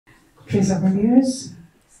Trezavaliers,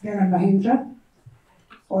 Garan Mahindra,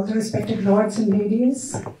 all the respected lords and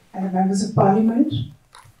ladies, and the members of parliament,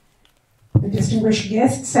 the distinguished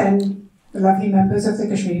guests, and the lovely members of the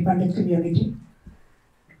Kashmiri Pandit community.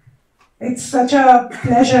 It's such a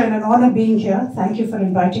pleasure and an honor being here. Thank you for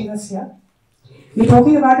inviting us here. We're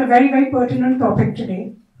talking about a very, very pertinent topic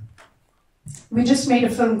today. We just made a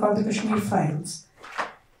film called The Kashmir Files.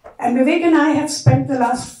 And Vivek and I have spent the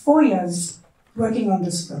last 4 years working on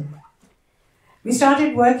this film. We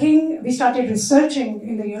started researching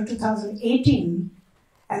in the year 2018,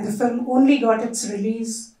 and the film only got its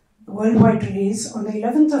release, worldwide release, on the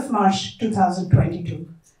 11th of March 2022.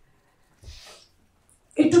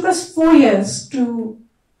 It took us 4 years to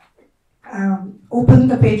open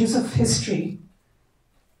the pages of history,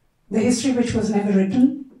 the history which was never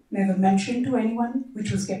written, never mentioned to anyone, which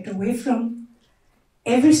was kept away from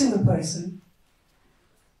every single person.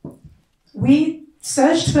 We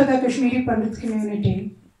searched for the Kashmiri Pandit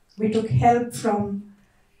community. We took help from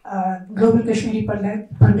global Kashmiri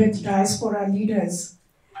Pandit diaspora leaders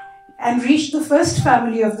and reached the first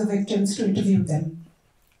family of the victims to interview them.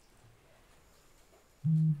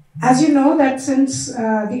 As you know, that since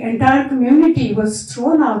the entire community was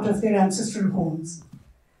thrown out of their ancestral homes,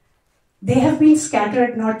 they have been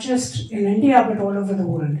scattered not just in India but all over the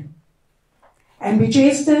world. And we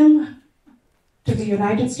chased them to the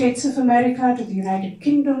United States of America, to the United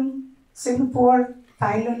Kingdom, Singapore,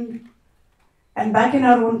 Thailand, and back in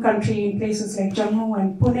our own country in places like Jammu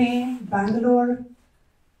and Pune, Bangalore,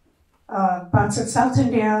 parts of South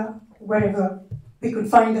India, wherever we could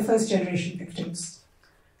find the first generation victims.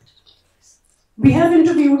 We have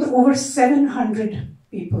interviewed over 700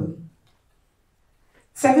 people.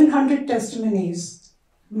 700 testimonies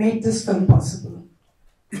made this film possible.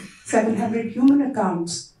 700 human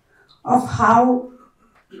accounts of how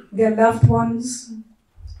their loved ones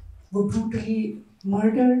were brutally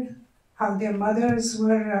murdered, how their mothers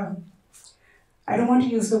were, I don't want to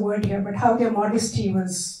use the word here, but how their modesty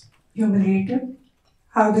was humiliated,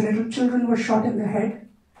 how the little children were shot in the head.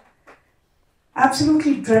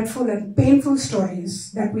 Absolutely dreadful and painful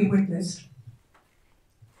stories that we witnessed.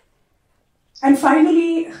 And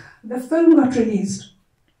finally, the film got released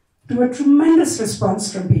to a tremendous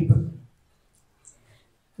response from people.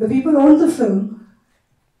 The people owned the film,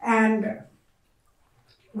 and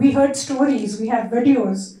we heard stories, we had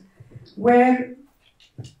videos where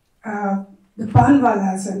the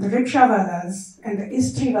panwalas and the rickshawalas and the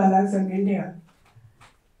istriwalas in India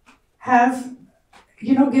have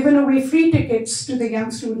given away free tickets to the young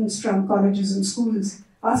students from colleges and schools,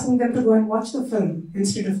 asking them to go and watch the film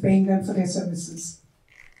instead of paying them for their services.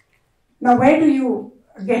 Now, where do you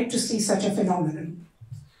get to see such a phenomenon?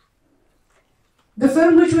 The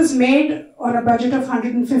film, which was made on a budget of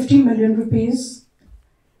 150 million rupees,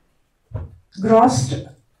 grossed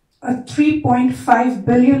a 3.5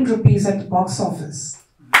 billion rupees at the box office.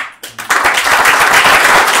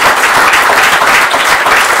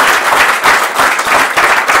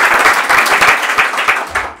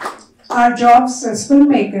 Our jobs as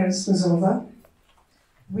filmmakers was over.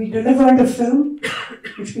 We delivered a film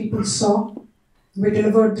which people saw. We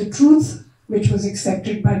delivered the truth which was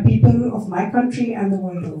accepted by people of my country and the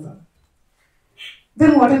world over.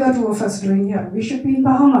 Then what are the two of us doing here? We should be in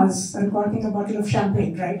Bahamas and corking a bottle of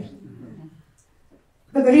champagne, right?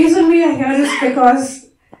 But the reason we are here is because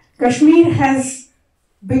Kashmir has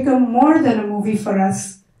become more than a movie for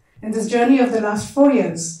us in this journey of the last 4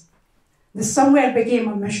 years. This somewhere became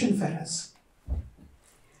a mission for us.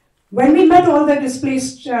 When we met all the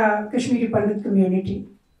displaced Kashmiri Pandit community,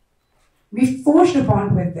 we forged a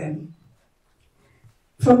bond with them.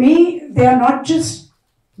 For me, they are not just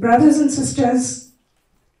brothers and sisters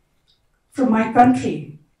from my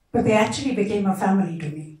country, but they actually became a family to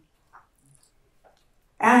me.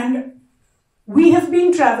 And we have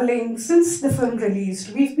been traveling, since the film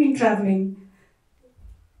released, we've been traveling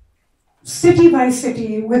city by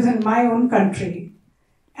city within my own country.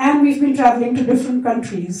 And we've been traveling to different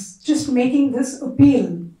countries, just making this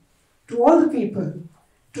appeal to all the people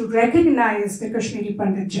to recognize the Kashmiri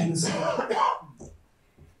Pandit genocide.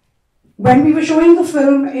 When we were showing the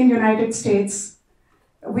film in the United States,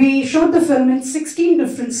 we showed the film in 16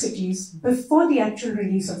 different cities before the actual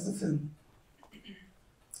release of the film.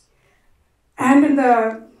 And in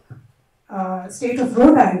the state of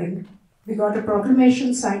Rhode Island, we got a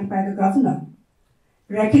proclamation signed by the governor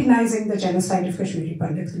recognizing the genocide of Kashmiri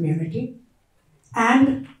Pandit community.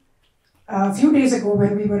 And a few days ago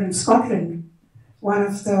when we were in Scotland, one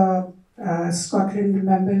of the Scotland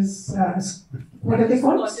members, what are they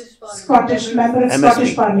called? Scottish member of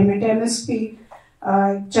Scottish Parliament, MSP,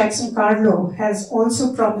 Jackson Carlo has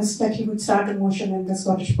also promised that he would start a motion in the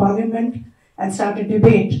Scottish Parliament and start a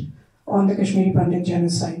debate on the Kashmiri Pandit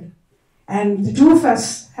genocide. And the two of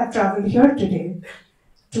us have traveled here today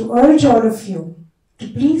to urge all of you to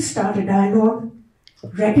please start a dialogue,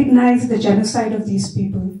 recognize the genocide of these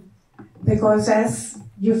people, because as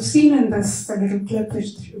you've seen in this little clip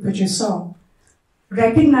which you saw,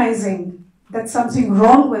 recognizing that something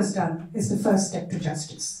wrong was done is the first step to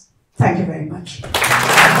justice. Thank you very much.